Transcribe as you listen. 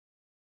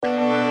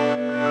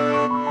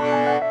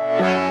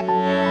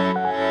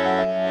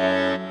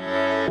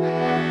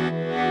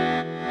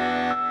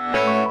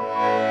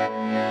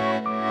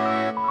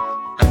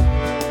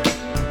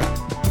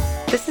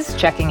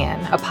Checking In,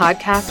 a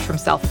podcast from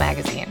Self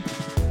Magazine.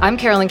 I'm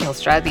Carolyn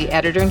Kilstra, the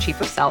editor-in-chief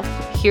of Self,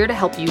 here to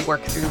help you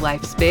work through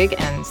life's big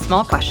and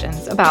small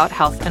questions about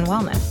health and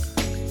wellness.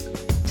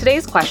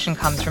 Today's question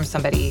comes from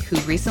somebody who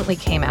recently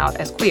came out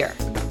as queer.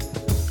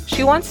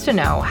 She wants to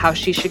know how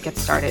she should get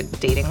started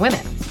dating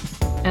women,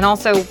 and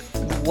also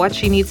what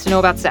she needs to know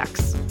about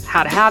sex,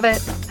 how to have it,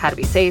 how to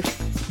be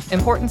safe,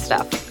 important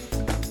stuff.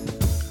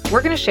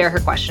 We're going to share her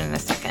question in a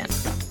second.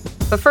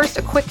 But first,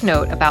 a quick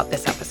note about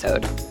this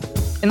episode.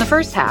 In the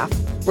first half,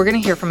 we're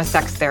going to hear from a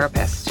sex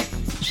therapist.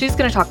 She's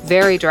going to talk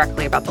very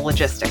directly about the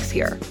logistics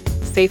here.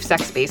 Safe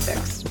sex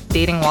basics,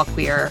 dating while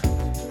queer,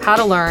 how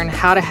to learn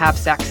how to have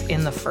sex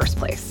in the first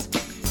place.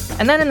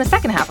 And then in the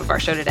second half of our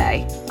show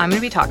today, I'm going to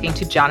be talking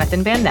to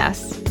Jonathan Van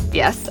Ness,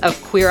 yes,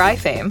 of Queer Eye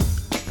fame,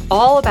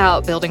 all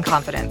about building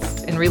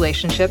confidence in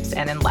relationships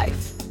and in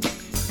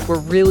life. We're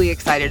really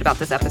excited about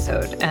this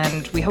episode,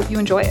 and we hope you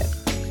enjoy it.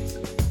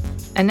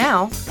 And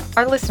now,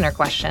 our listener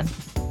question.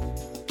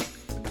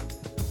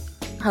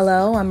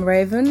 Hello, I'm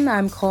Raven.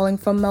 I'm calling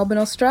from Melbourne,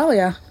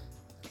 Australia.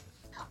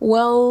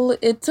 Well,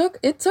 it took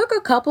a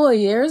couple of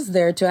years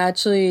there to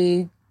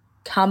actually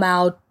come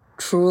out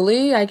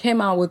truly. I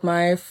came out with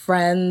my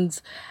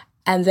friends,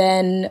 and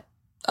then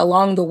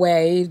along the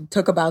way, it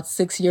took about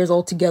 6 years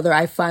altogether,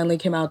 I finally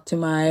came out to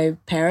my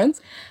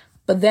parents.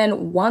 But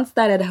then once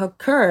that had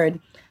occurred,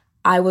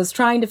 I was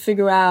trying to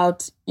figure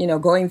out,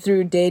 going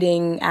through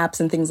dating apps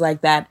and things like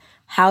that,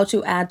 how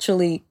to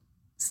actually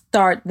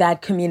start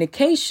that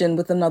communication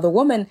with another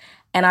woman.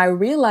 And I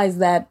realized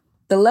that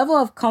the level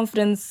of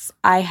confidence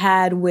I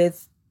had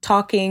with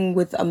talking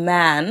with a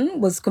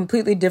man was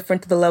completely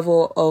different to the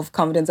level of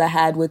confidence I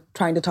had with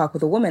trying to talk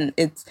with a woman.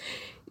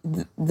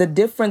 The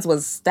difference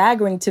was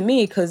staggering to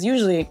me because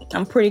usually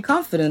I'm pretty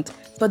confident.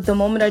 But the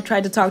moment I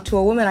tried to talk to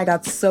a woman, I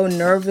got so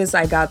nervous.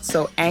 I got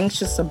so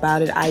anxious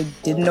about it. I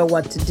didn't know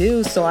what to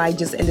do. So I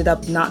just ended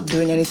up not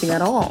doing anything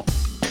at all.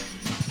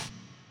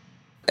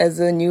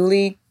 As a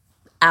newly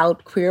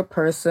out queer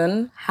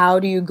person, how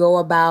do you go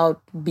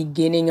about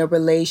beginning a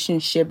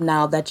relationship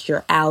now that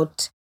you're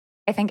out?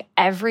 I think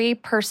every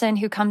person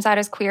who comes out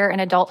as queer in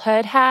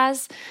adulthood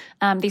has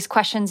these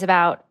questions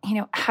about,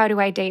 how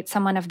do I date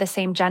someone of the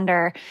same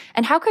gender?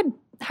 And how could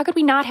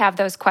we not have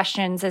those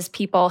questions as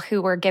people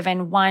who were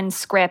given one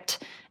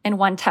script and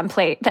one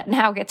template that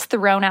now gets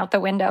thrown out the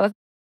window?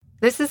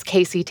 This is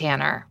Casey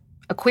Tanner,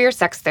 a queer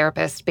sex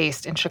therapist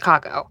based in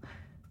Chicago.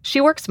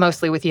 She works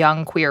mostly with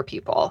young queer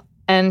people,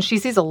 and she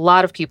sees a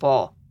lot of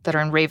people that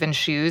are in Raven's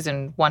shoes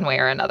in one way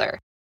or another.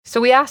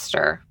 So we asked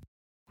her,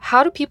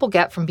 how do people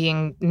get from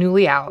being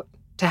newly out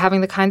to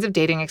having the kinds of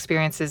dating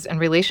experiences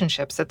and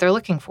relationships that they're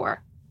looking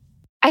for?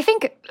 I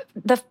think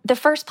the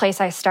first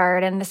place I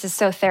start, and this is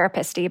so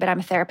therapist-y, but I'm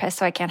a therapist,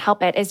 so I can't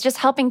help it, is just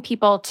helping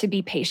people to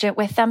be patient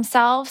with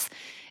themselves.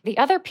 The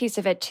other piece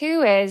of it,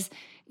 too, is,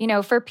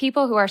 for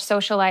people who are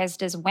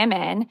socialized as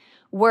women,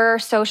 we're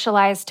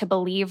socialized to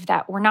believe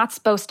that we're not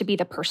supposed to be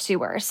the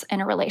pursuers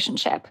in a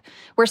relationship.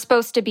 We're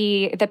supposed to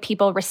be the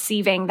people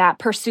receiving that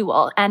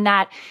pursual, and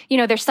that,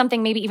 there's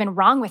something maybe even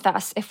wrong with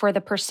us if we're the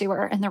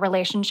pursuer in the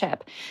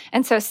relationship.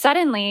 And so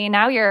suddenly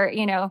now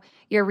you're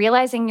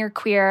realizing you're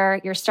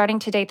queer, you're starting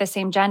to date the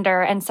same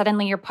gender, and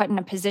suddenly you're put in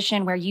a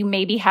position where you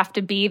maybe have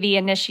to be the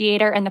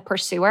initiator and the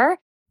pursuer.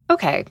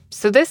 Okay,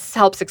 so this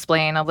helps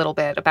explain a little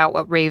bit about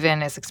what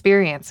Raven is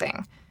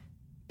experiencing.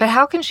 But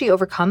how can she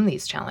overcome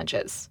these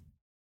challenges?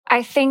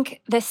 I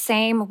think the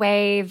same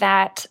way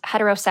that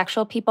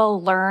heterosexual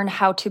people learn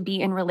how to be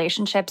in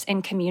relationships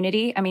in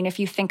community. I mean, if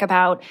you think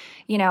about,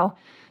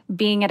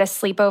 being at a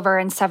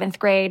sleepover in 7th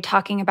grade,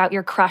 talking about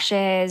your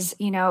crushes,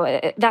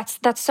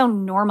 that's so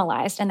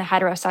normalized in the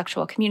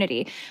heterosexual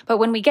community. But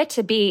when we get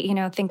to be,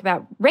 think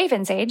about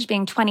Raven's age,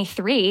 being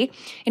 23,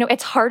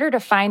 it's harder to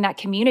find that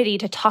community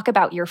to talk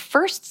about your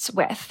firsts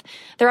with.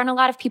 There aren't a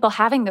lot of people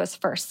having those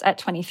firsts at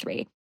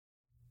 23.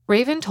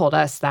 Raven told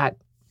us that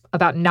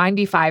about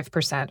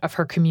 95% of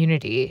her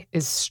community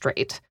is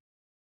straight.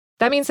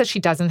 That means that she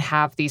doesn't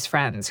have these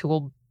friends who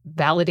will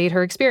validate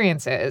her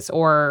experiences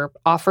or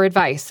offer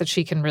advice that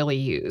she can really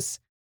use.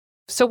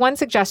 So one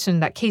suggestion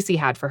that Casey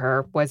had for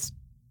her was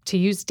to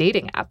use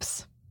dating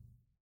apps.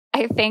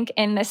 I think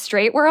in the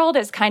straight world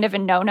is kind of a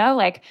no-no.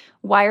 Like,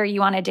 why are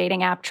you on a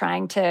dating app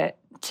trying to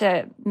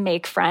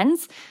make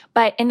friends?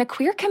 But in the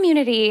queer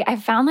community,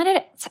 I've found that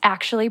it's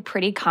actually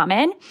pretty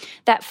common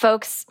that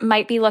folks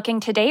might be looking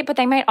to date, but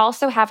they might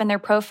also have in their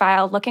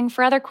profile looking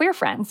for other queer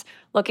friends,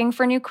 looking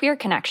for new queer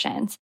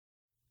connections.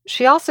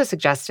 She also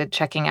suggested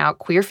checking out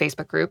queer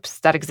Facebook groups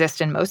that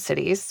exist in most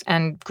cities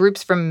and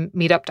groups from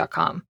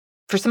meetup.com.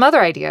 For some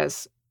other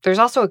ideas, there's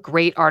also a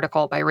great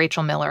article by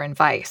Rachel Miller in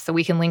Vice that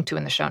we can link to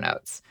in the show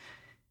notes.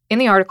 In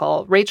the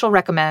article, Rachel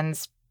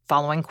recommends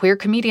following queer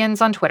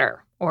comedians on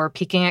Twitter, or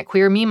peeking at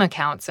queer meme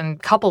accounts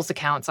and couples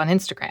accounts on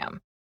Instagram,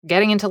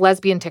 getting into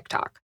lesbian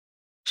TikTok.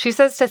 She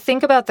says to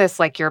think about this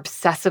like you're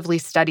obsessively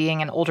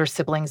studying an older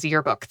sibling's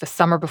yearbook the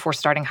summer before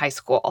starting high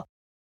school.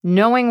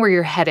 Knowing where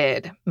you're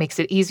headed makes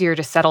it easier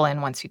to settle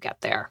in once you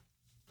get there.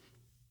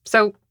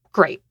 So,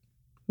 great.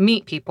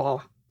 Meet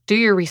people. Do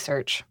your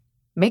research.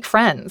 make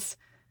friends.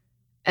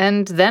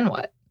 And then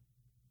what?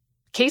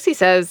 Casey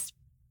says,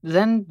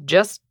 then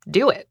just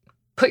do it.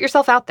 Put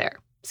yourself out there,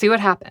 see what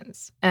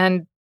happens,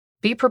 and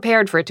be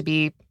prepared for it to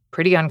be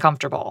pretty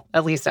uncomfortable,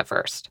 at least at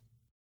first.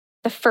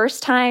 The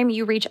first time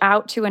you reach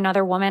out to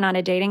another woman on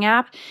a dating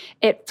app,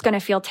 it's going to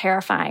feel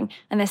terrifying.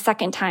 And the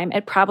second time,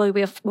 it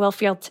probably will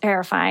feel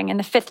terrifying. And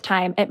the fifth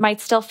time, it might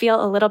still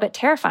feel a little bit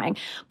terrifying.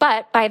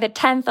 But by the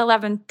 10th,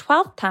 11th,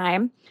 12th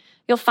time,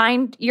 you'll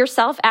find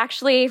yourself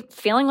actually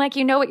feeling like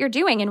you know what you're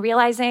doing and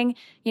realizing,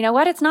 you know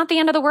what, it's not the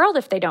end of the world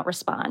if they don't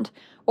respond.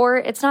 Or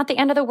it's not the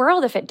end of the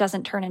world if it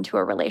doesn't turn into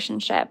a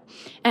relationship.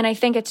 And I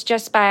think it's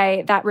just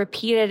by that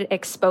repeated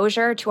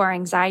exposure to our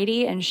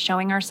anxiety and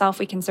showing ourselves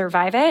we can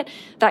survive it,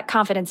 that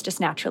confidence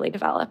just naturally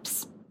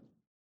develops.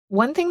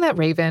 One thing that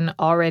Raven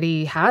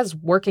already has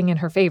working in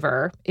her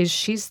favor is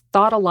she's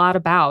thought a lot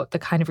about the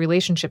kind of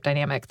relationship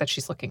dynamic that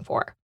she's looking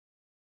for.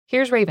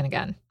 Here's Raven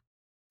again.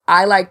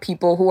 I like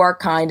people who are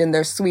kind and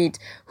they're sweet,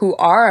 who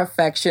are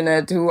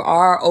affectionate, who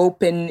are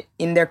open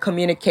in their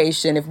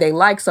communication. If they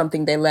like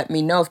something, they let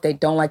me know. If they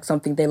don't like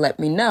something, they let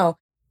me know.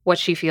 What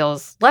she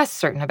feels less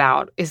certain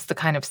about is the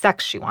kind of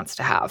sex she wants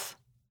to have.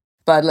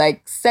 But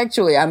like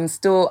sexually, I'm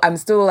still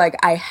like,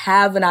 I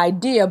have an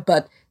idea,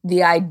 but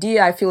the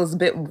idea I feel is a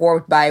bit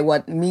warped by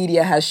what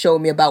media has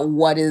shown me about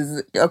what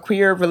is a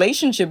queer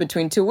relationship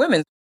between two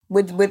women.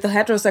 With the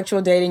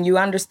heterosexual dating, you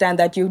understand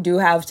that you do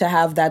have to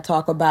have that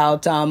talk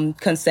about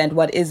consent,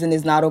 what is and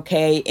is not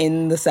okay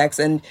in the sex.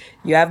 And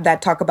you have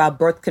that talk about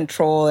birth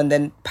control and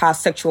then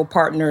past sexual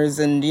partners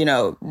and, you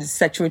know,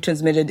 sexually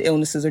transmitted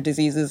illnesses or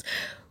diseases.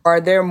 Are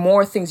there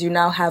more things you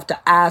now have to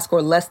ask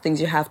or less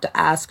things you have to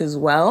ask as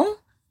well?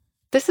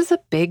 This is a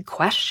big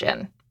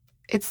question.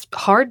 It's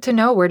hard to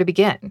know where to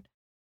begin.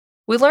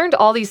 We learned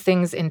all these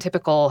things in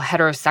typical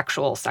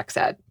heterosexual sex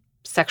ed.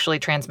 Sexually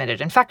transmitted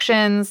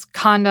infections,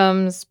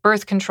 condoms,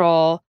 birth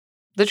control.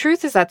 The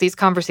truth is that these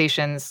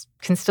conversations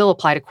can still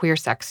apply to queer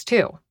sex,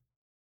 too.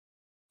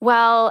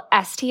 Well,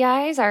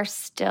 STIs are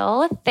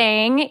still a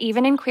thing,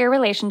 even in queer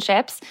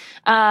relationships.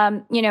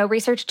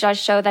 Research does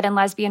show that in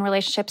lesbian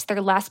relationships,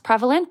 they're less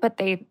prevalent, but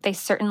they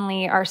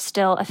certainly are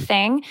still a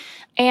thing.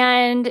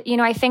 And,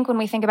 I think when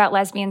we think about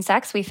lesbian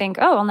sex, we think,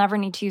 oh, I'll never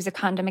need to use a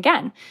condom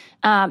again.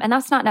 And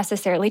that's not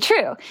necessarily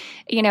true.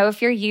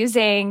 If you're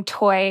using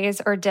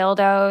toys or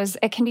dildos,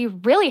 it can be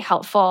really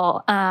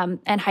helpful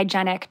and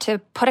hygienic to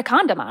put a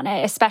condom on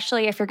it,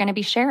 especially if you're going to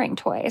be sharing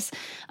toys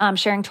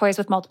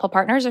with multiple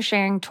partners or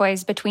sharing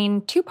toys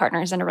between two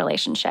partners in a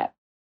relationship.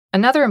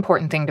 Another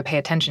important thing to pay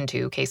attention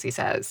to, Casey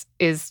says,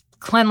 is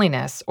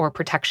cleanliness or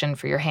protection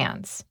for your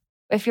hands.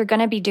 If you're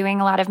going to be doing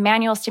a lot of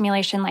manual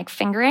stimulation like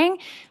fingering,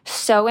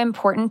 so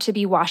important to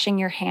be washing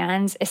your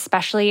hands,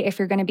 especially if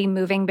you're going to be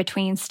moving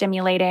between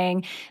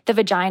stimulating the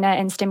vagina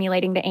and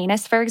stimulating the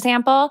anus, for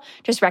example.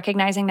 Just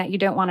recognizing that you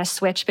don't want to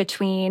switch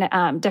between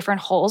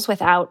different holes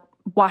without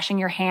washing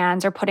your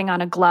hands or putting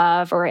on a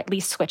glove or at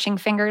least switching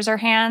fingers or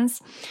hands.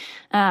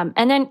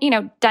 And then,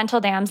 dental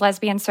dams,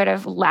 lesbians sort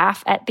of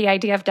laugh at the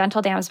idea of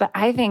dental dams, but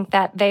I think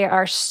that they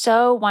are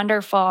so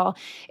wonderful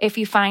if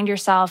you find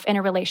yourself in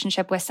a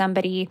relationship with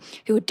somebody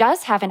who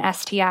does have an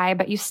STI,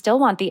 but you still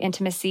want the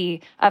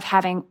intimacy of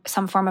having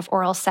some form of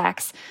oral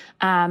sex.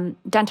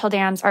 Dental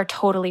dams are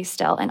totally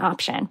still an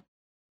option.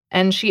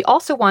 And she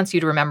also wants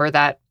you to remember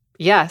that,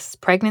 yes,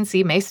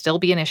 pregnancy may still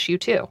be an issue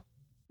too.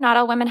 Not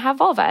all women have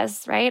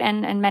vulvas, right?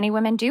 And many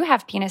women do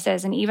have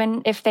penises. And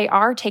even if they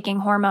are taking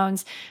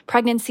hormones,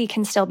 pregnancy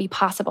can still be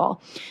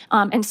possible.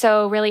 And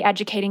so really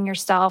educating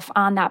yourself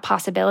on that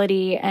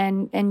possibility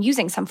and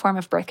using some form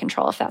of birth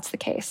control if that's the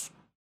case.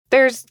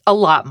 There's a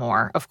lot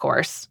more, of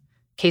course.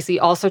 Casey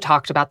also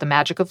talked about the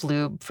magic of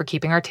lube for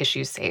keeping our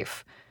tissues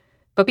safe.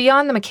 But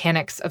beyond the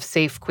mechanics of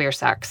safe queer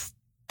sex,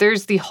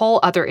 there's the whole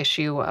other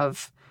issue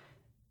of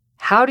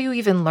how do you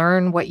even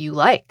learn what you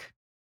like?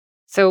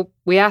 So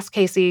we asked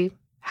Casey,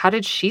 how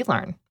did she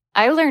learn?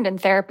 I learned in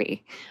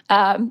therapy.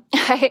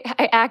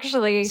 I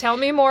actually... Tell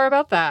me more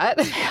about that.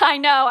 I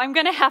know. I'm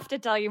going to have to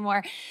tell you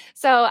more.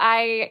 So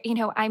I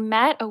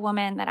met a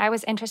woman that I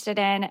was interested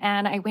in,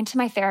 and I went to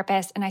my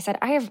therapist and I said,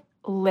 I have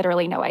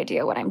literally no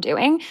idea what I'm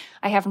doing.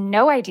 I have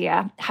no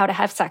idea how to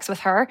have sex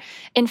with her.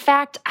 In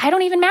fact, I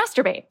don't even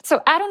masturbate.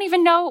 So I don't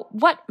even know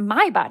what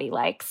my body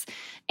likes.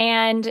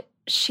 And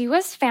she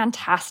was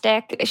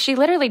fantastic. She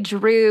literally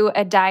drew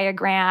a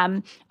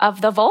diagram of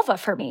the vulva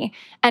for me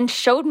and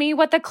showed me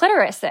what the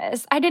clitoris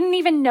is. I didn't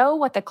even know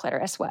what the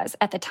clitoris was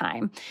at the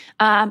time,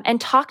 and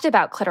talked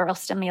about clitoral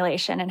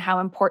stimulation and how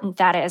important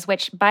that is,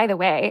 which, by the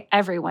way,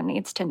 everyone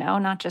needs to know,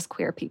 not just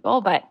queer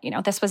people. But,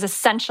 this was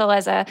essential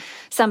as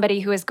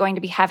somebody who is going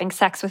to be having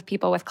sex with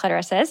people with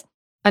clitorises.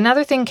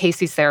 Another thing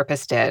Casey's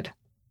therapist did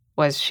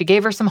was she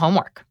gave her some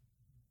homework.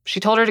 She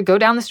told her to go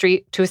down the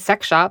street to a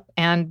sex shop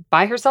and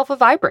buy herself a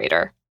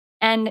vibrator.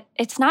 And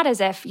it's not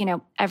as if,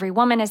 every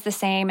woman is the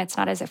same. It's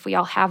not as if we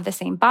all have the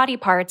same body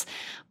parts.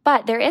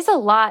 But there is a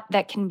lot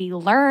that can be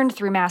learned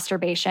through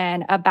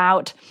masturbation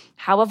about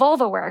how a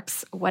vulva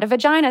works, what a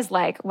vagina is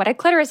like, what a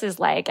clitoris is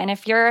like. And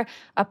if you're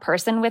a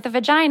person with a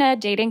vagina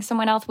dating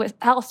someone else with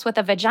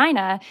a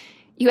vagina,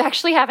 you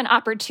actually have an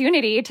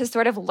opportunity to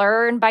sort of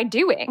learn by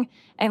doing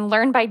and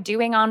learn by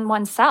doing on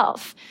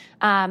oneself.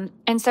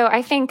 And so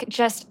I think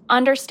just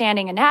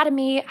understanding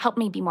anatomy helped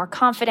me be more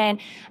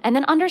confident. And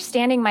then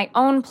understanding my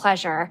own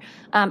pleasure,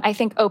 I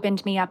think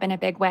opened me up in a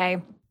big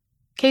way.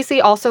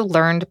 Casey also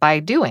learned by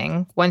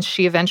doing once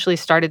she eventually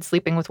started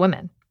sleeping with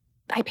women.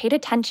 I paid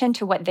attention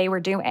to what they were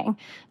doing.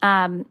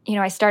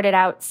 I started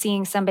out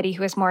seeing somebody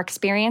who was more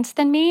experienced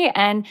than me,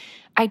 and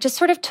I just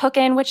sort of took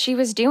in what she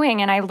was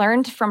doing, and I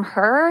learned from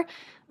her.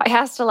 I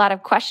asked a lot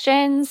of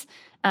questions.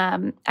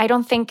 I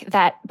don't think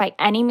that by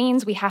any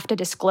means we have to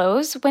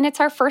disclose when it's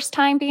our first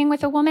time being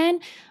with a woman,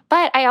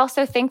 but I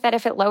also think that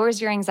if it lowers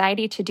your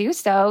anxiety to do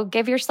so,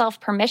 give yourself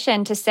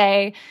permission to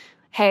say,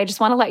 hey, I just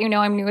want to let you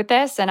know I'm new at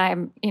this, and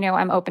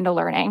I'm open to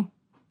learning,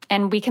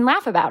 and we can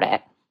laugh about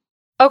it.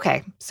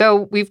 Okay,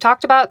 so we've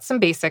talked about some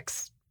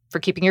basics for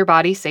keeping your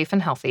body safe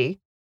and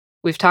healthy.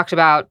 We've talked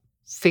about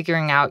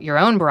figuring out your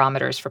own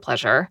barometers for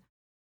pleasure.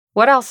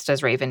 What else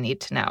does Raven need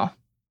to know?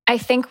 I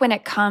think when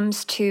it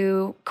comes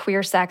to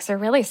queer sex or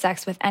really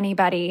sex with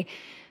anybody,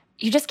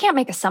 you just can't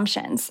make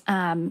assumptions.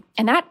 And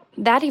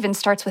that even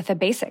starts with the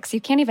basics. You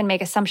can't even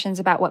make assumptions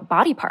about what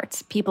body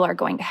parts people are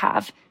going to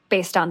have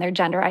based on their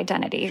gender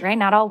identity, right?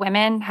 Not all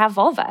women have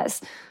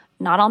vulvas.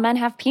 Not all men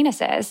have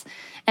penises.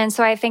 And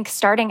so I think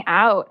starting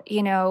out,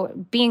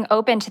 being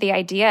open to the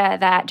idea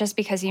that just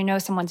because you know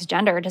someone's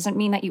gender doesn't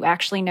mean that you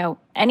actually know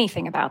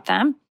anything about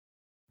them.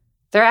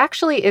 There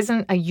actually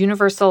isn't a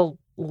universal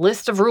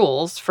list of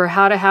rules for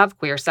how to have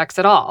queer sex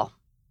at all,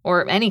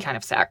 or any kind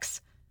of sex.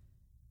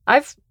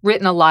 I've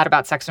written a lot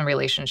about sex and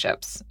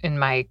relationships in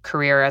my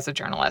career as a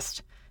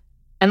journalist.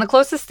 And the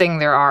closest thing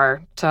there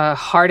are to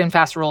hard and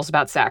fast rules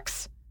about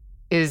sex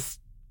is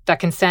that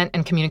consent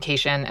and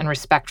communication and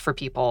respect for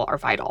people are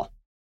vital.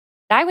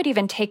 I would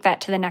even take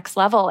that to the next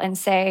level and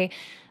say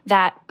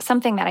that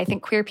something that I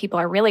think queer people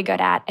are really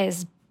good at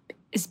is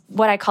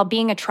what I call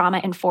being a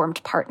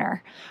trauma-informed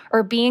partner,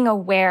 or being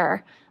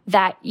aware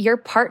that your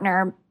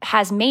partner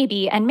has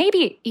maybe,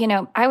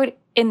 I would,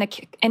 in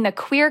the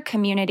queer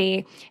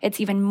community, it's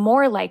even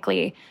more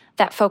likely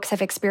that folks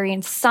have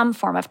experienced some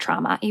form of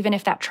trauma, even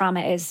if that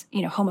trauma is,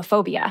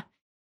 homophobia.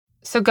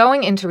 So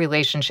going into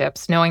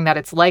relationships, knowing that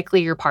it's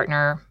likely your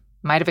partner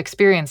might have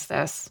experienced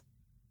this,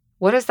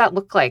 what does that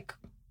look like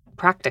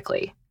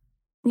practically?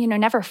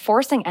 Never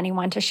forcing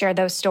anyone to share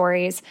those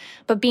stories,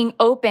 but being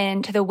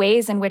open to the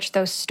ways in which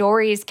those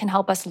stories can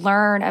help us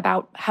learn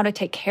about how to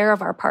take care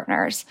of our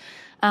partners.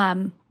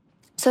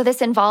 So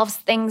this involves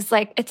things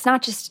like, it's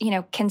not just,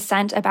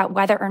 consent about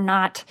whether or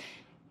not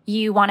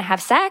you want to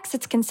have sex.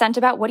 It's consent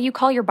about what do you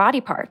call your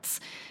body parts.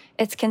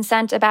 It's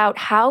consent about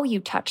how you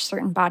touch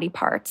certain body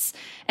parts.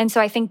 And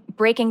so I think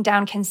breaking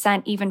down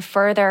consent even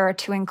further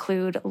to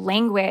include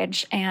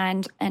language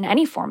and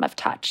any form of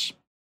touch.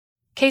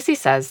 Casey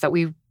says that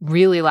we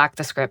really lack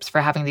the scripts for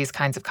having these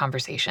kinds of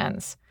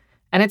conversations.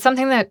 And it's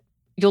something that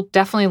you'll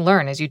definitely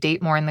learn as you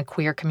date more in the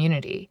queer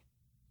community.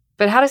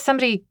 But how does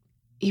somebody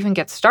even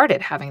get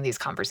started having these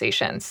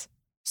conversations?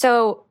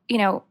 So,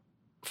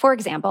 for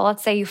example,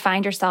 let's say you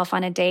find yourself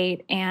on a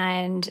date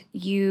and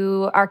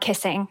you are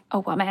kissing a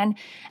woman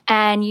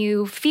and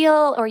you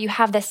feel or you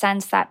have the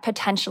sense that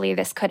potentially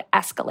this could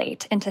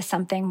escalate into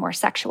something more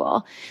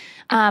sexual.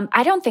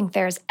 I don't think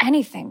there's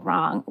anything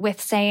wrong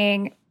with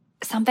saying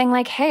something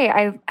like, hey,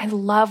 I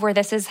love where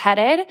this is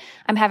headed.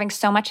 I'm having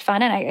so much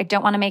fun and I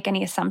don't want to make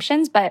any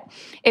assumptions, but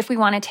if we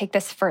want to take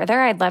this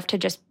further, I'd love to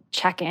just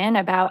check in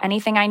about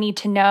anything I need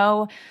to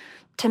know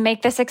to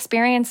make this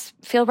experience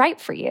feel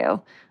right for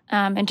you.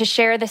 And to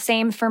share the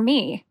same for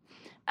me.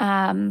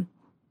 And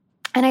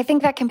I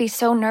think that can be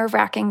so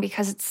nerve-wracking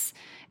because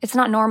it's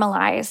not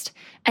normalized.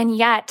 And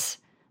yet,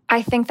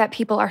 I think that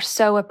people are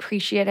so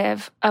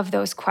appreciative of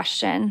those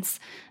questions.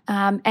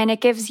 And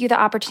it gives you the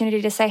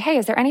opportunity to say, hey,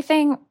 is there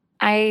anything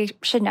I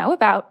should know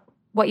about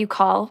what you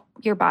call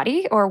your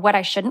body or what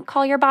I shouldn't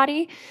call your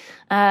body?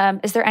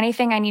 Is there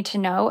anything I need to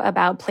know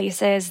about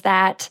places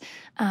that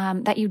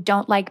you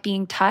don't like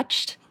being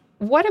touched?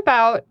 What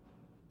about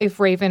if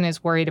Raven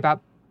is worried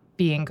about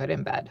being good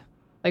in bed?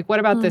 Like,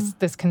 what about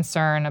this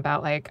concern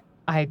about, like,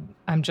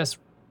 I'm just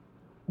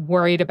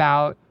worried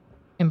about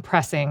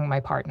impressing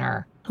my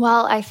partner?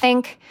 Well, I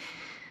think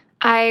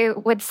I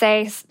would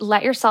say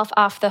let yourself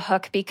off the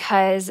hook,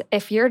 because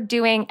if you're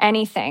doing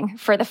anything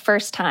for the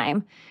first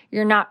time,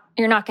 you're not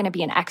going to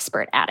be an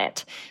expert at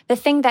it. The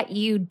thing that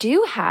you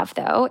do have,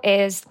 though,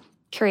 is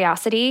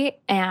curiosity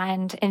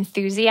and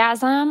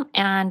enthusiasm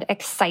and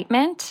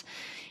excitement.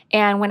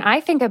 And when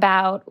I think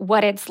about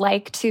what it's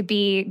like to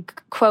be,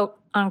 quote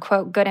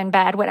unquote, good in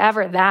bed,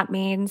 whatever that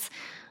means,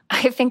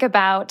 I think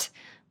about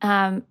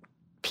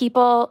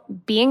people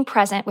being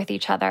present with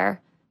each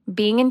other,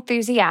 being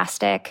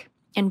enthusiastic,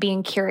 and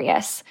being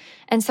curious.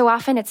 And so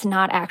often it's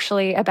not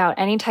actually about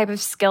any type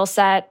of skill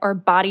set or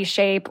body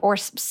shape or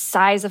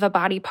size of a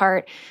body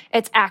part.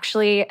 It's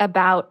actually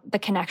about the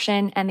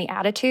connection and the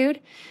attitude.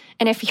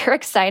 And if you're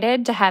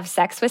excited to have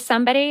sex with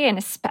somebody, and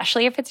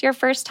especially if it's your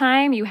first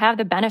time, you have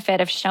the benefit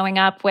of showing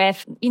up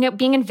with,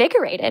 being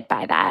invigorated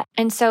by that.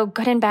 And so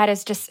good in bed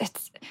is just,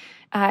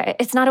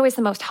 it's not always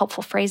the most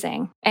helpful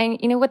phrasing. And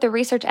what the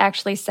research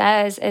actually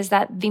says is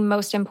that the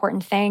most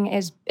important thing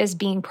is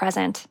being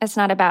present. It's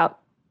not about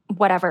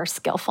whatever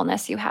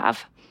skillfulness you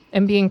have.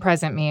 And being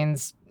present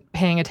means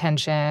paying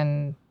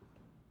attention,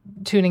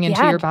 tuning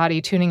into your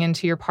body, tuning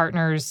into your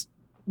partner's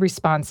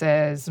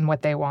responses and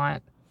what they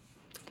want.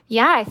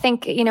 Yeah, I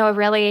think, a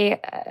really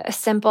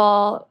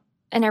simple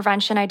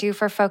intervention I do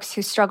for folks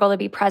who struggle to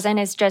be present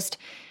is just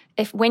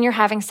when you're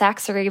having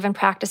sex or even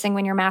practicing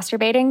when you're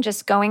masturbating,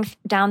 just going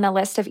down the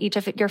list of each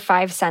of your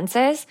 5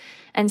 senses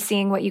and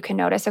seeing what you can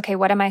notice. Okay,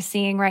 what am I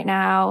seeing right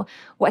now?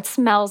 What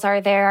smells are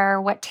there?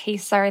 What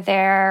tastes are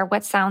there?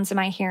 What sounds am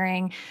I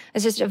hearing?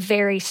 It's just a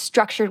very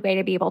structured way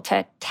to be able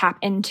to tap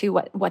into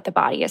what the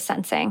body is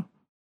sensing.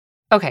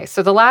 Okay,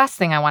 so the last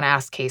thing I want to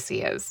ask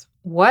Casey is,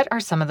 what are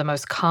some of the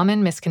most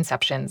common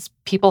misconceptions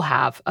people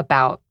have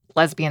about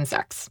lesbian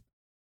sex?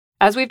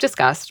 As we've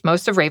discussed,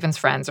 most of Raven's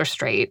friends are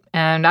straight,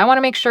 and I want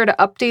to make sure to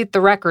update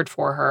the record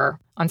for her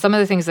on some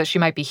of the things that she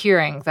might be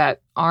hearing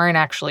that aren't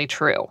actually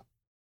true.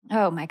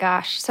 Oh my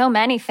gosh, so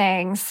many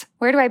things.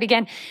 Where do I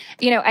begin?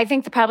 I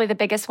think probably the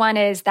biggest one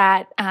is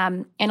that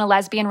in a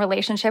lesbian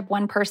relationship,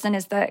 one person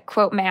is the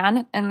quote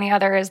man and the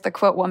other is the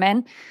quote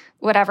woman,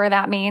 whatever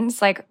that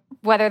means. Like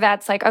whether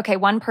that's like, okay,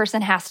 one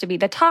person has to be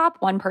the top,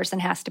 one person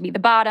has to be the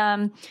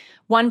bottom,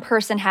 one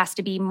person has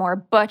to be more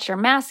butch or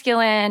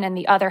masculine, and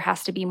the other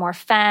has to be more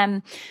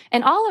femme.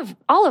 And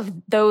all of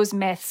those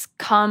myths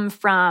come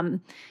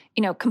from,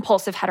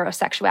 compulsive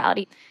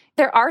heterosexuality.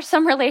 There are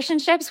some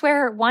relationships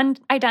where one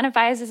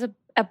identifies as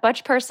a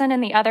butch person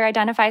and the other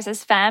identifies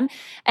as femme,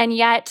 and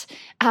yet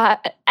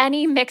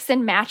any mix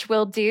and match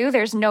will do.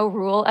 There's no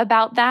rule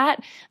about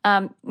that.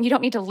 You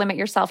don't need to limit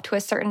yourself to a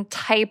certain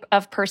type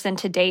of person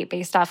to date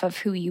based off of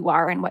who you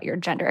are and what your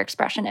gender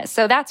expression is.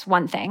 So that's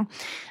one thing.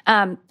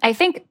 I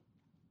think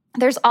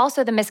there's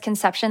also the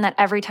misconception that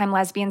every time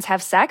lesbians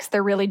have sex,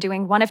 they're really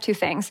doing one of 2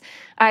 things.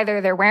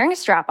 Either they're wearing a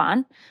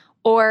strap-on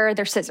or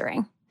they're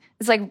scissoring.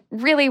 It's like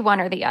really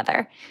one or the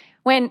other.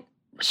 When,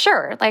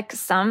 sure, like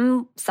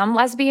some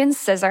lesbians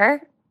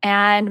scissor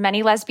and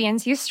many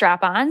lesbians use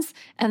strap-ons,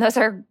 and those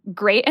are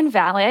great and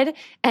valid.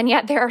 And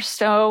yet there are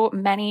so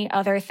many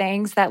other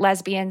things that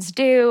lesbians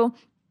do.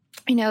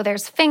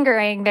 There's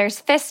fingering,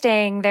 there's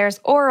fisting, there's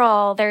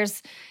oral,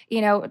 there's,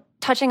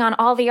 touching on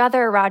all the other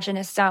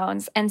erogenous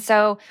zones. And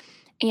so,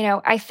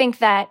 I think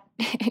that,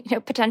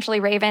 potentially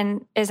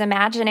Raven is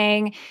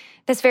imagining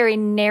this very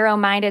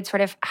narrow-minded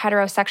sort of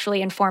heterosexually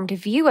informed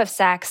view of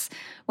sex,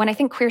 when I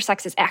think queer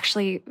sex is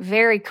actually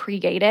very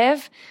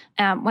creative.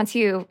 Once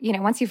you've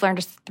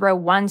learned to throw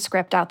one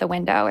script out the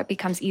window, it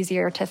becomes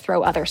easier to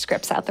throw other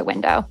scripts out the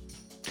window.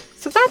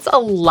 So that's a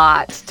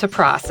lot to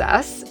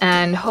process,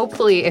 and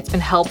hopefully it's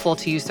been helpful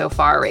to you so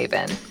far,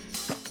 Raven.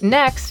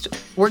 Next,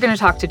 we're going to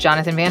talk to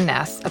Jonathan Van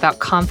Ness about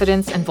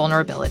confidence and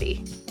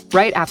vulnerability,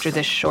 right after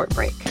this short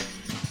break.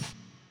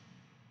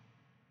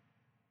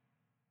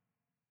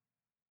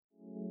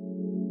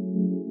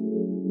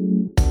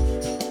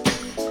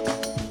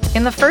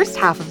 In the first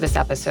half of this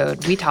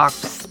episode, we talked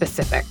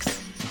specifics.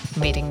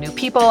 Meeting new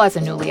people as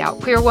a newly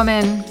out queer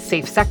woman,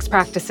 safe sex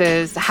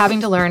practices, having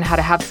to learn how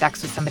to have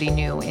sex with somebody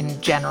new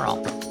in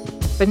general.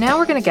 But now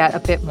we're going to get a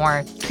bit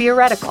more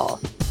theoretical,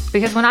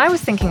 because when I was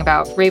thinking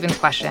about Raven's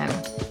question,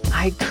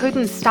 I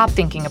couldn't stop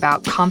thinking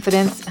about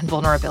confidence and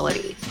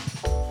vulnerability,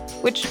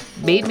 which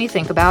made me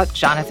think about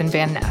Jonathan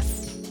Van Ness.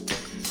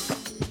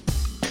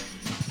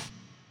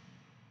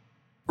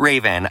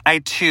 Raven, I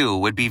too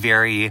would be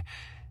very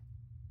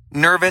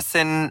nervous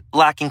and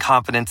lacking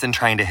confidence in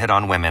trying to hit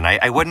on women.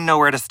 I wouldn't know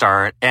where to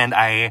start. And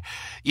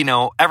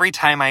every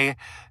time I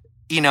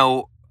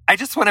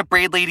just want to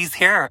braid ladies'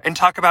 hair and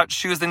talk about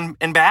shoes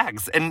and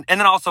bags and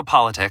then also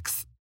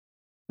politics.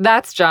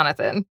 That's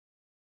Jonathan.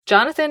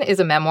 Jonathan is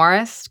a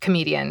memoirist,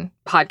 comedian,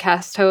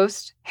 podcast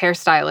host,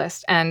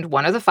 hairstylist, and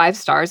one of the 5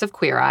 stars of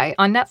Queer Eye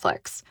on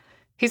Netflix.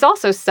 He's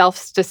also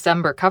Self's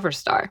December cover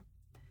star.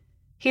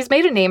 He's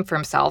made a name for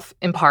himself,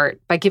 in part,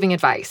 by giving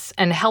advice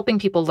and helping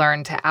people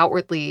learn to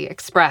outwardly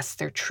express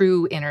their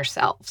true inner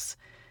selves.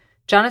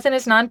 Jonathan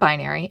is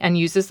non-binary and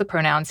uses the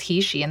pronouns he,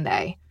 she, and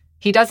they.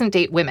 He doesn't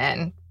date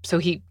women, so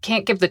he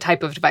can't give the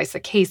type of advice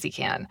that Casey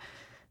can.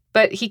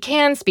 But he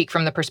can speak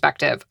from the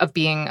perspective of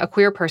being a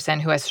queer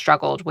person who has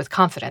struggled with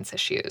confidence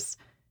issues.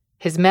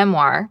 His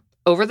memoir,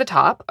 Over the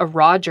Top, A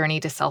Raw Journey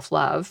to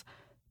Self-Love,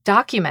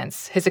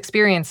 documents his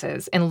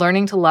experiences in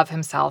learning to love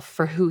himself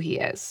for who he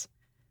is.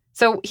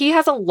 So he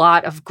has a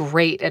lot of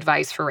great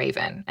advice for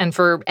Raven and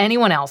for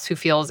anyone else who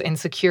feels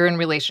insecure in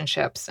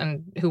relationships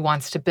and who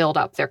wants to build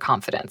up their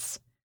confidence.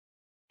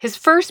 His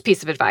first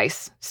piece of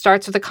advice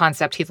starts with a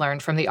concept he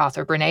learned from the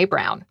author Brené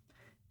Brown,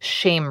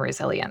 shame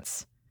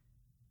resilience,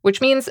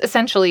 which means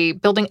essentially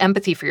building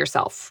empathy for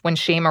yourself when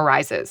shame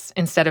arises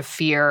instead of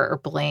fear or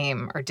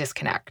blame or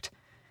disconnect.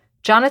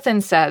 Jonathan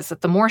says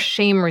that the more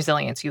shame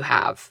resilience you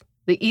have,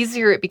 the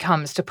easier it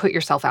becomes to put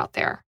yourself out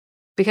there,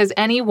 because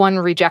any one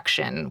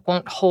rejection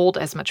won't hold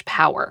as much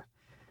power.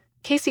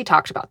 Casey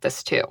talked about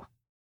this too.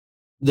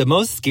 The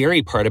most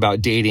scary part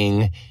about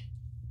dating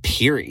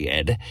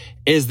period,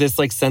 is this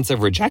like sense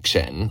of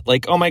rejection.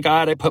 Like, oh my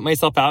God, I put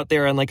myself out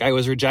there and like I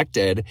was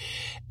rejected.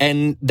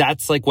 And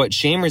that's like what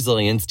shame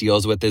resilience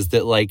deals with, is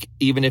that like,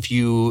 even if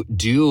you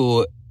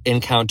do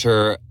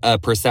encounter a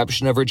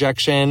perception of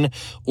rejection,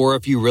 or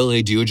if you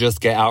really do just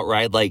get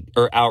outright like,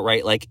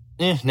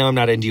 no, I'm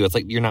not into you. It's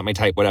like, you're not my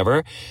type,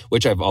 whatever,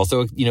 which I've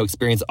also,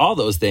 experienced all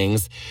those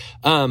things.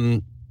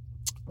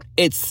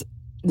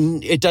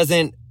 It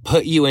doesn't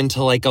put you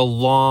into like a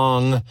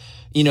long,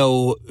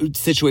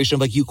 situation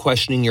of like you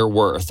questioning your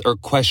worth or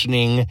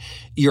questioning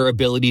your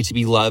ability to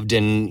be loved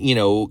and,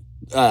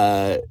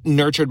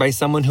 nurtured by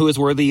someone who is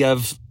worthy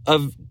of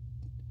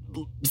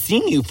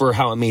seeing you for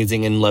how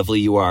amazing and lovely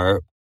you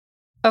are.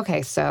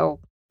 Okay, so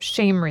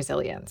shame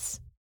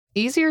resilience.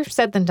 Easier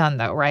said than done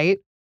though, right?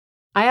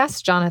 I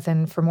asked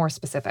Jonathan for more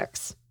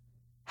specifics.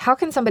 How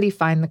can somebody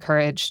find the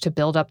courage to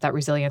build up that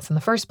resilience in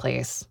the first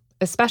place,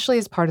 especially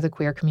as part of the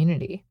queer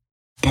community?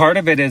 Part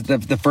of it is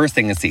the first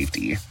thing is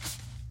safety.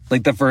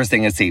 Like the first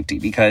thing is safety,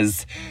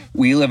 because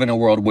we live in a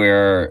world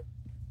where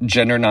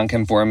gender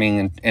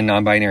nonconforming and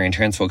non-binary and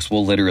trans folks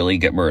will literally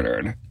get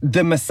murdered.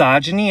 The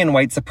misogyny and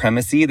white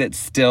supremacy that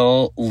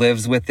still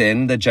lives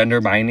within the gender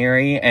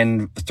binary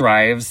and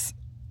thrives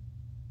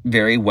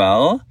very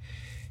well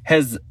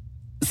has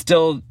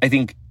still, I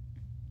think,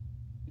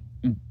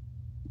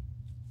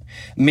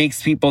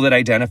 makes people that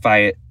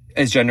identify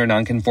as gender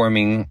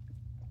nonconforming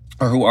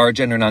or who are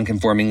gender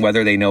nonconforming,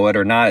 whether they know it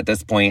or not at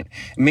this point,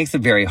 it makes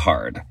it very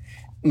hard.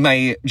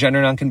 My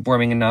gender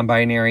nonconforming and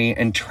non-binary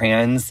and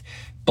trans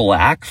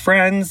Black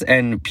friends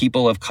and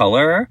people of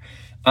color,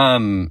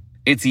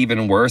 it's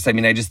even worse. I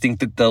mean, I just think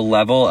that the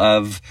level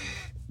of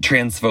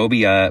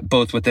transphobia,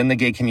 both within the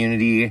gay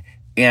community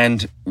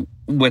and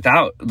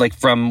without, like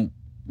from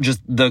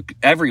just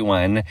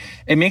everyone,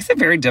 it makes it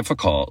very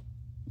difficult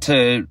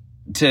to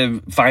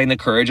find the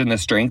courage and the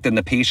strength and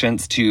the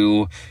patience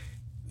to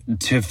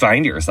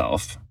find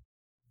yourself.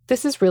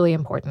 This is really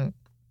important.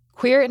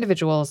 Queer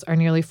individuals are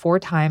nearly 4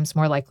 times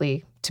more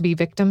likely to be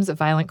victims of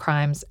violent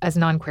crimes as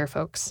non-queer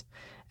folks,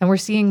 and we're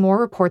seeing more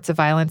reports of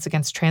violence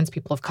against trans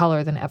people of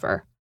color than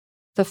ever.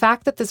 The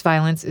fact that this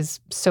violence is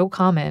so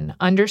common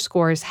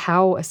underscores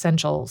how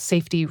essential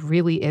safety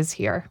really is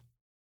here.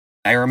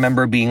 I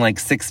remember being like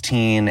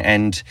 16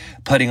 and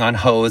putting on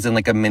hose and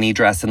like a mini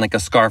dress and like a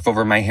scarf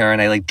over my hair,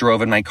 and I like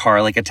drove in my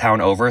car like a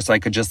town over so I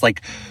could just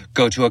like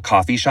go to a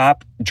coffee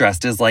shop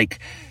dressed as like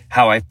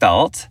how I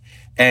felt.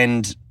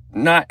 And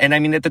I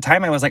mean, at the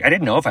time I was like, I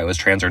didn't know if I was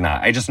trans or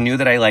not. I just knew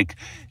that I like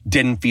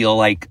didn't feel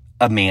like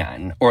a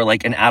man or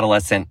like an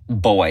adolescent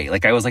boy.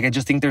 Like I was like, I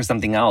just think there's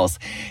something else.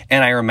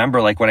 And I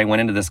remember like when I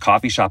went into this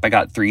coffee shop, I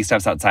got 3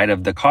 steps outside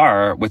of the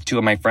car with 2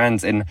 of my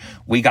friends and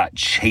we got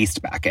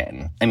chased back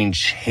in. I mean,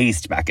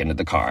 chased back into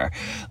the car.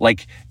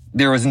 Like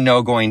there was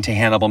no going to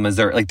Hannibal,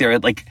 Missouri. Like there,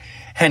 like,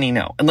 Henny,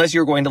 no, unless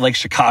you were going to like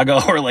Chicago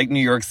or like New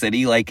York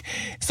City. Like,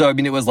 so, I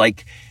mean, it was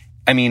like,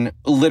 I mean,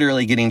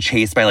 literally getting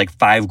chased by like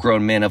 5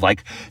 grown men of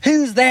like,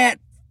 who's that?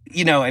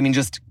 I mean,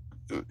 just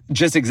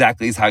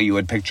exactly is how you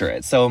would picture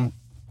it. So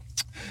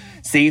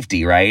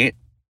safety, right?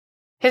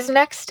 His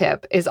next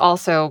tip is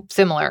also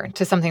similar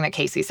to something that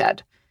Casey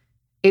said.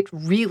 It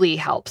really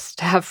helps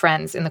to have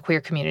friends in the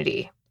queer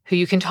community who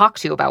you can talk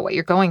to about what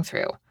you're going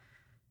through.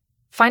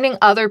 Finding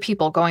other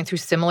people going through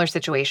similar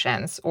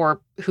situations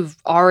or who've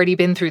already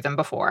been through them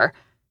before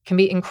can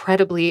be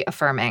incredibly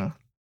affirming.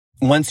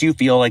 Once you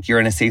feel like you're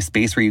in a safe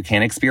space where you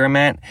can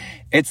experiment,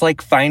 it's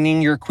like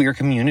finding your queer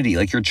community,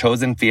 like your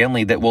chosen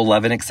family that will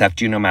love and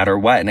accept you no matter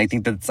what. And I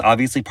think that's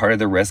obviously part of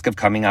the risk of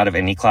coming out of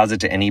any closet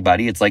to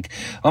anybody. It's like,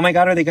 oh my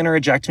God, are they going to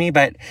reject me?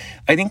 But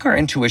I think our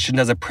intuition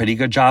does a pretty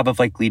good job of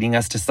like leading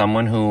us to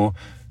someone who,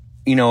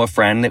 a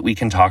friend that we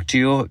can talk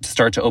to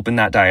start to open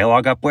that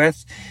dialogue up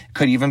with.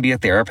 Could even be a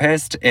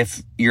therapist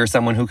if you're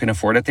someone who can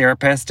afford a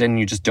therapist and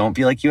you just don't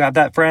feel like you have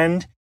that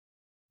friend.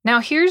 Now,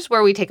 here's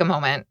where we take a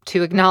moment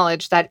to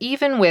acknowledge that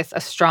even with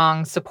a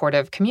strong,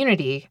 supportive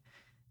community,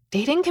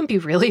 dating can be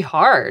really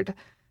hard.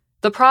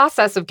 The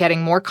process of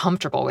getting more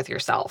comfortable with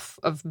yourself,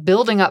 of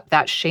building up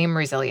that shame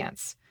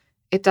resilience,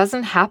 it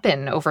doesn't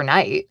happen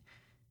overnight.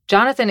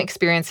 Jonathan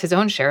experienced his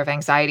own share of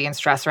anxiety and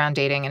stress around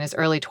dating in his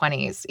early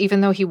 20s,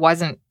 even though he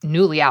wasn't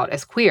newly out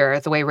as queer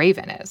the way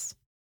Raven is.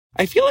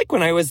 I feel like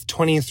when I was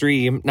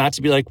 23, not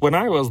to be like when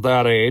I was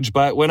that age,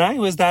 but when I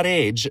was that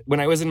age, when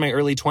I was in my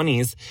early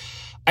 20s,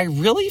 I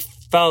really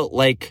felt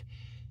like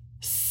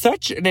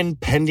such an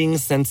impending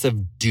sense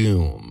of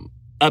doom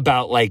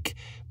about like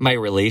my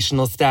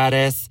relational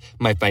status,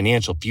 my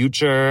financial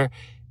future,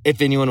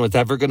 if anyone was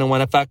ever going to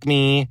want to fuck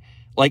me,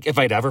 like if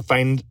I'd ever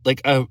find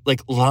like a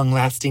like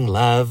long-lasting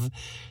love.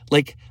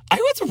 Like I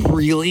was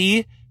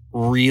really,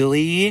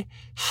 really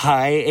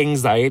high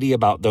anxiety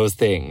about those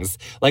things,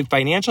 like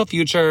financial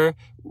future,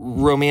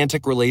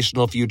 romantic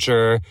relational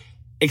future,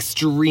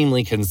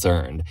 extremely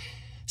concerned.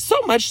 So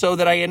much so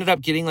that I ended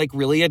up getting like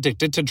really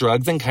addicted to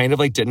drugs and kind of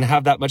like didn't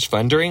have that much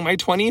fun during my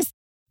 20s.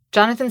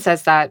 Jonathan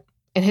says that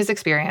in his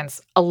experience,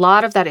 a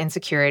lot of that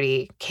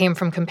insecurity came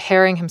from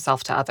comparing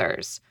himself to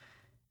others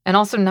and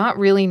also not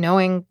really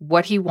knowing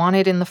what he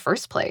wanted in the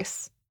first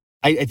place.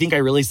 I think I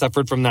really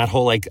suffered from that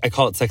whole, like, I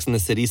call it Sex and the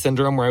City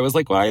syndrome, where I was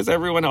like, why is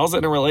everyone else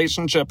in a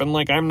relationship? And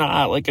like, I'm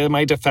not, like, am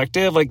I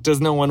defective? Like,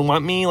 does no one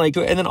want me? Like,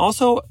 and then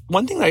also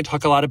one thing that I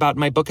talk a lot about in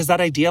my book is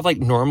that idea of like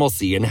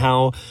normalcy, and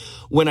how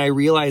when I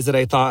realized that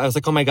I was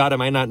like, oh my God,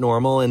 am I not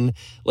normal? And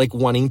like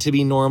wanting to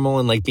be normal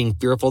and like being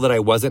fearful that I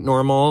wasn't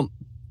normal.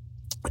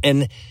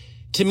 And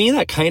to me,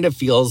 that kind of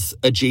feels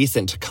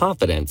adjacent to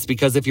confidence,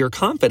 because if you're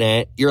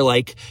confident, you're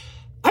like,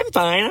 I'm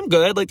fine, I'm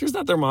good. Like, there's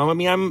nothing wrong with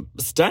me. I'm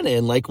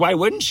stunning. Like, why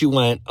wouldn't you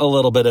want a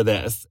little bit of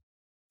this?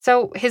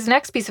 So his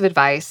next piece of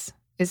advice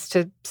is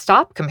to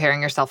stop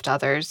comparing yourself to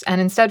others and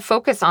instead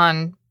focus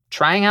on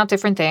trying out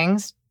different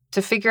things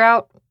to figure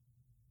out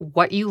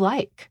what you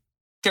like.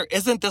 There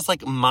isn't this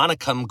like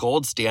Monicum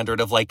gold standard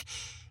of like,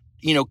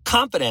 you know,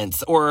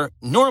 confidence or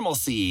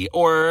normalcy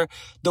or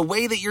the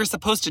way that you're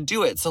supposed to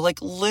do it. So like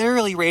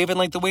literally, Raven,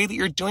 like the way that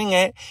you're doing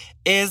it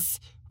is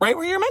right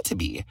where you're meant to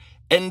be.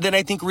 And then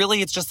I think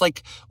really it's just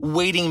like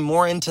wading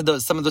more into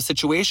some of those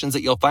situations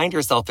that you'll find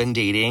yourself in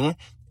dating,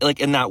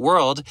 like in that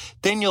world,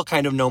 then you'll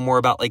kind of know more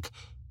about like,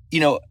 you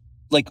know,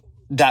 like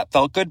that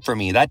felt good for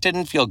me. That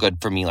didn't feel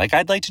good for me. Like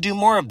I'd like to do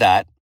more of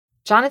that.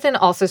 Jonathan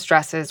also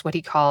stresses what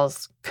he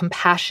calls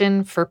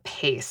compassion for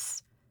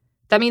pace.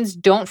 That means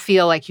don't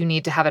feel like you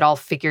need to have it all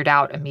figured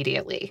out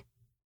immediately.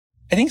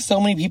 I think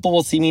so many people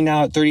will see me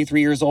now at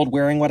 33 years old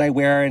wearing what I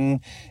wear. And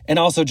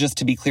also just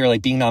to be clear,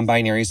 like being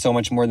non-binary is so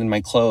much more than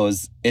my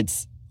clothes.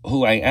 It's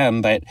who I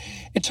am. But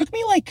it took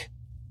me like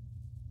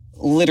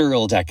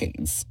literal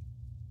decades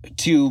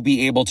to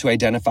be able to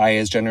identify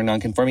as gender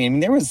nonconforming. I mean,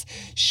 there was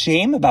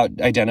shame about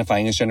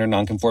identifying as gender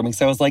nonconforming.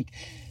 So I was like,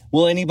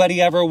 will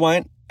anybody ever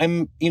want,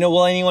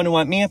 will anyone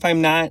want me if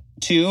I'm not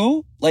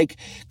too? Like,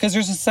 because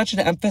there's such an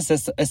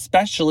emphasis,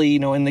 especially, you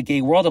know, in the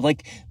gay world of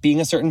like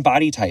being a certain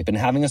body type and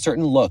having a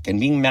certain look and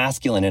being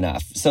masculine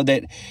enough, so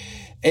that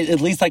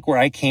at least like where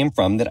I came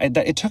from, that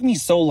it took me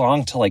so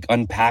long to like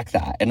unpack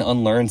that and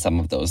unlearn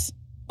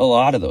a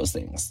lot of those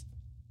things.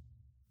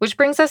 Which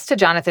brings us to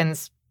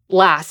Jonathan's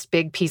last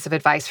big piece of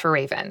advice for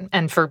Raven,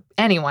 and for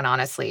anyone,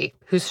 honestly,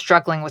 who's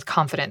struggling with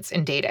confidence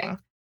in dating.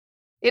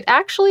 It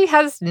actually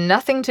has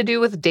nothing to do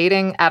with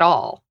dating at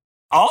all.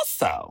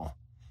 Also,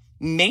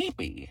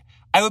 maybe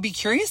I would be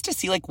curious to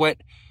see like what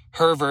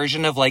her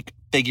version of like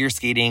figure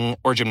skating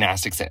or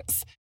gymnastics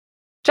is.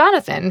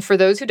 Jonathan, for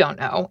those who don't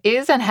know,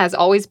 is and has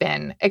always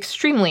been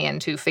extremely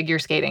into figure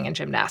skating and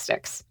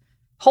gymnastics.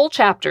 Whole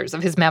chapters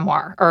of his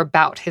memoir are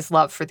about his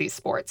love for these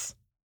sports.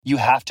 You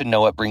have to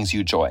know what brings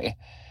you joy.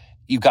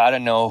 You got to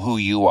know who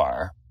you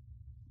are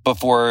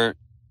before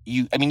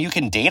you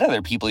can date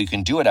other people, you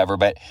can do whatever,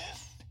 but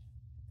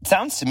it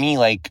sounds to me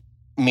like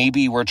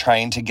maybe we're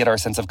trying to get our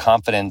sense of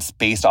confidence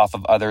based off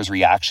of others'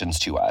 reactions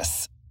to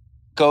us.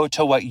 Go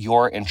to what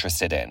you're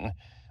interested in.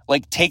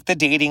 Like, take the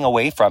dating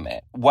away from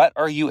it. What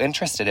are you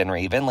interested in,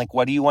 Raven? Like,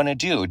 what do you want to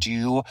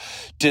do?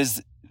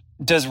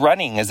 Does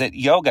running, is it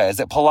yoga? Is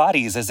it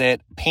Pilates? Is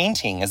it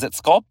painting? Is it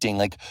sculpting?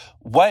 Like,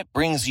 what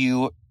brings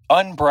you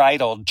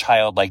unbridled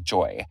childlike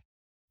joy?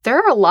 There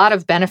are a lot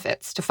of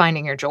benefits to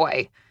finding your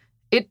joy.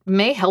 It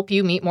may help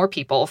you meet more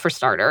people, for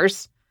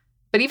starters.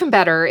 But even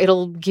better,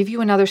 it'll give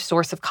you another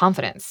source of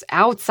confidence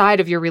outside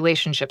of your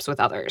relationships with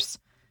others.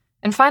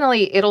 And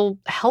finally, it'll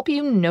help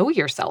you know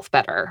yourself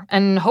better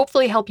and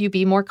hopefully help you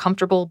be more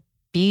comfortable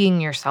being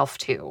yourself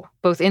too,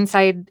 both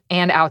inside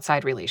and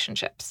outside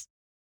relationships.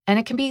 And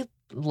it can be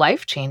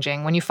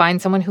life-changing when you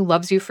find someone who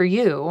loves you for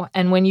you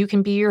and when you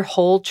can be your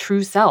whole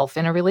true self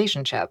in a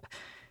relationship.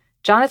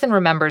 Jonathan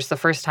remembers the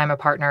first time a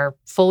partner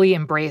fully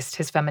embraced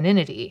his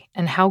femininity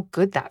and how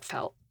good that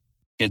felt.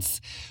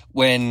 It's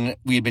when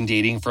we had been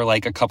dating for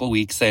like a couple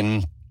weeks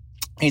and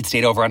he'd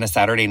stayed over on a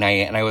Saturday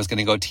night and I was going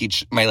to go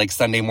teach my like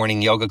Sunday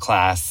morning yoga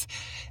class.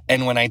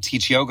 And when I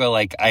teach yoga,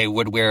 like I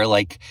would wear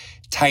like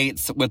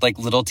tights with like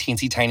little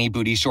teensy tiny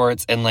booty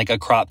shorts and like a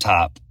crop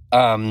top.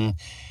 And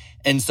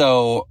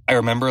so I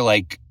remember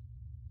like,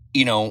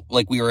 you know,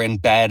 like we were in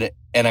bed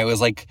and I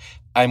was like,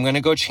 I'm going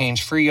to go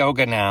change for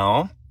yoga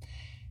now.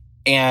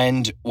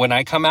 And when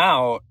I come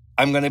out,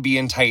 I'm going to be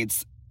in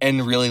tights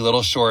and really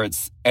little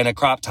shorts and a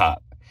crop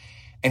top.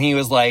 And he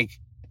was like,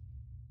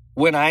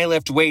 when I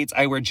lift weights,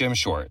 I wear gym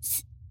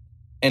shorts.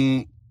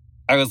 And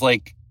I was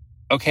like,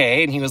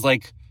 okay. And he was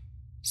like,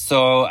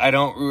 so I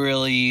don't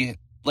really,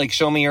 like,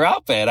 show me your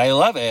outfit. I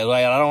love it.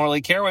 Like, I don't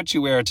really care what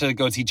you wear to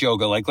go teach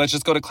yoga. Like, let's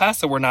just go to class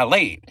so we're not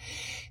late.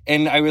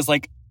 And I was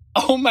like,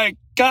 oh my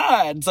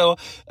God. So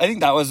I think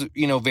that was,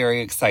 you know,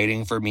 very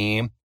exciting for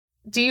me.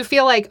 Do you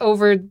feel like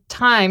over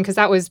time, because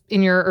that was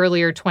in your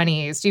earlier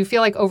 20s, do you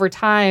feel like over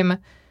time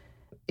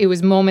it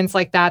was moments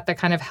like that that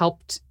kind of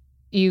helped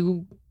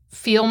you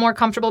feel more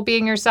comfortable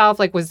being yourself?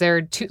 Like, was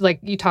there like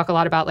you talk a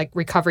lot about like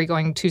recovery,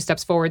 going 2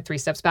 steps forward, 3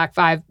 steps back,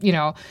 5, you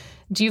know,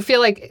 do you feel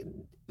like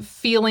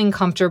feeling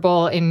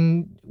comfortable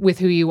with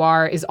who you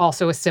are is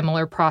also a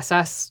similar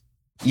process?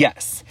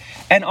 Yes.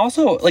 And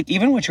also, like,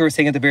 even what you were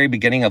saying at the very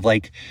beginning of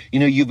like, you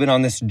know, you've been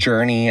on this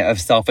journey of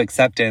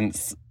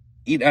self-acceptance,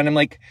 and I'm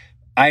like,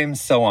 I am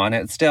so on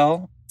it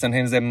still.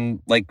 Sometimes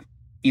I'm like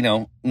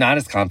not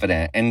as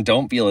confident and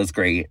don't feel as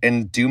great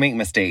and do make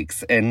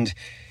mistakes and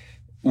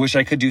wish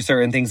I could do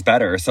certain things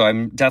better. So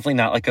I'm definitely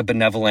not like a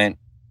benevolent,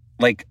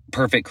 like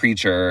perfect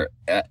creature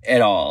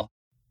at all.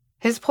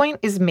 His point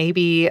is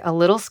maybe a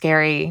little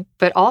scary,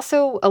 but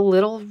also a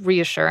little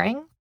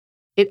reassuring.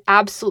 It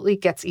absolutely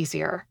gets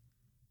easier.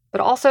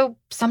 But also,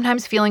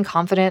 sometimes feeling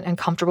confident and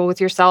comfortable with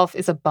yourself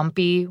is a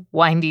bumpy,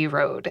 windy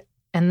road.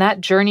 And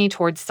that journey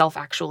towards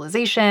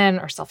self-actualization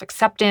or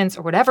self-acceptance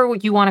or whatever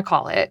you want to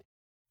call it,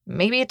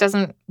 maybe it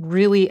doesn't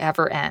really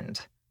ever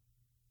end.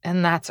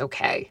 And that's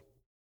okay.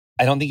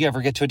 I don't think you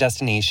ever get to a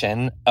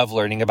destination of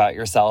learning about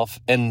yourself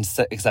and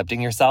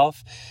accepting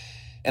yourself.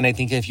 And I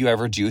think if you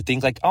ever do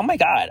think like, oh my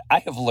God, I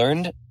have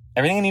learned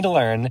everything I need to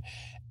learn,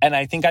 and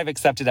I think I've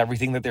accepted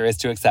everything that there is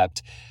to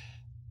accept,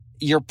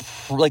 you're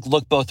like,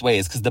 look both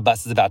ways because the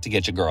bus is about to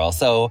get you, girl.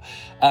 So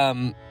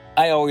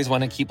I always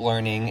want to keep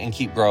learning and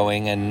keep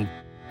growing. And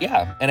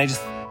yeah, and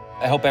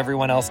I hope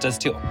everyone else does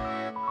too.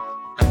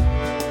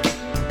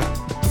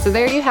 So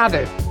there you have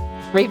it.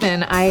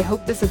 Raven, I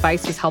hope this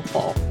advice was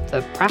helpful.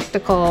 The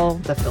practical,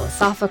 the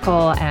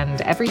philosophical, and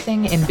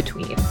everything in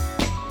between.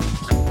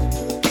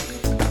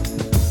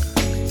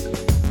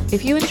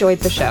 If you enjoyed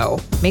the show,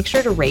 make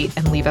sure to rate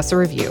and leave us a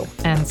review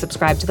and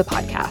subscribe to the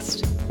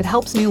podcast. It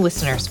helps new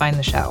listeners find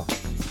the show.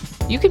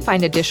 You can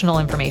find additional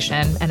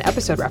information and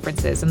episode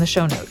references in the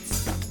show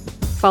notes.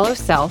 Follow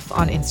Self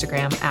on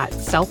Instagram at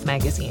Self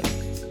Magazine,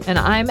 and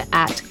I'm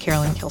at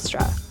Carolyn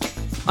Kilstra.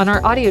 On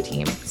our audio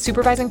team,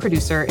 supervising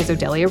producer is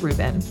Odelia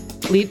Rubin,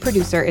 lead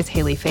producer is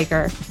Haley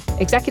Faker,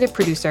 executive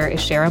producer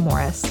is Shara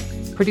Morris,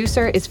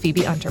 producer is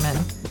Phoebe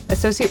Unterman,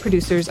 associate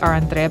producers are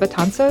Andrea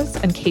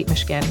Betanzos and Kate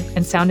Mishkin,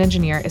 and sound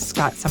engineer is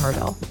Scott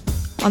Somerville.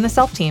 On the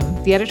Self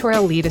team, the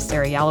editorial lead is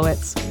Sarah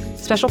Yalowitz,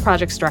 special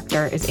projects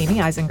director is Amy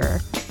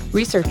Eisinger,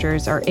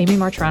 researchers are Amy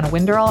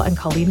Martirana-Winderl and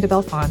Colleen de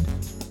Belfond.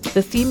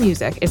 The theme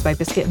music is by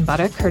Biscuit and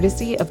Butter,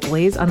 courtesy of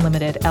Blaze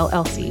Unlimited,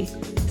 LLC.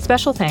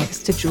 Special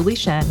thanks to Julie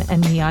Shen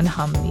and Neon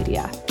Hum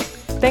Media.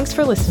 Thanks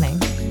for listening.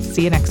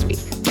 See you next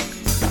week.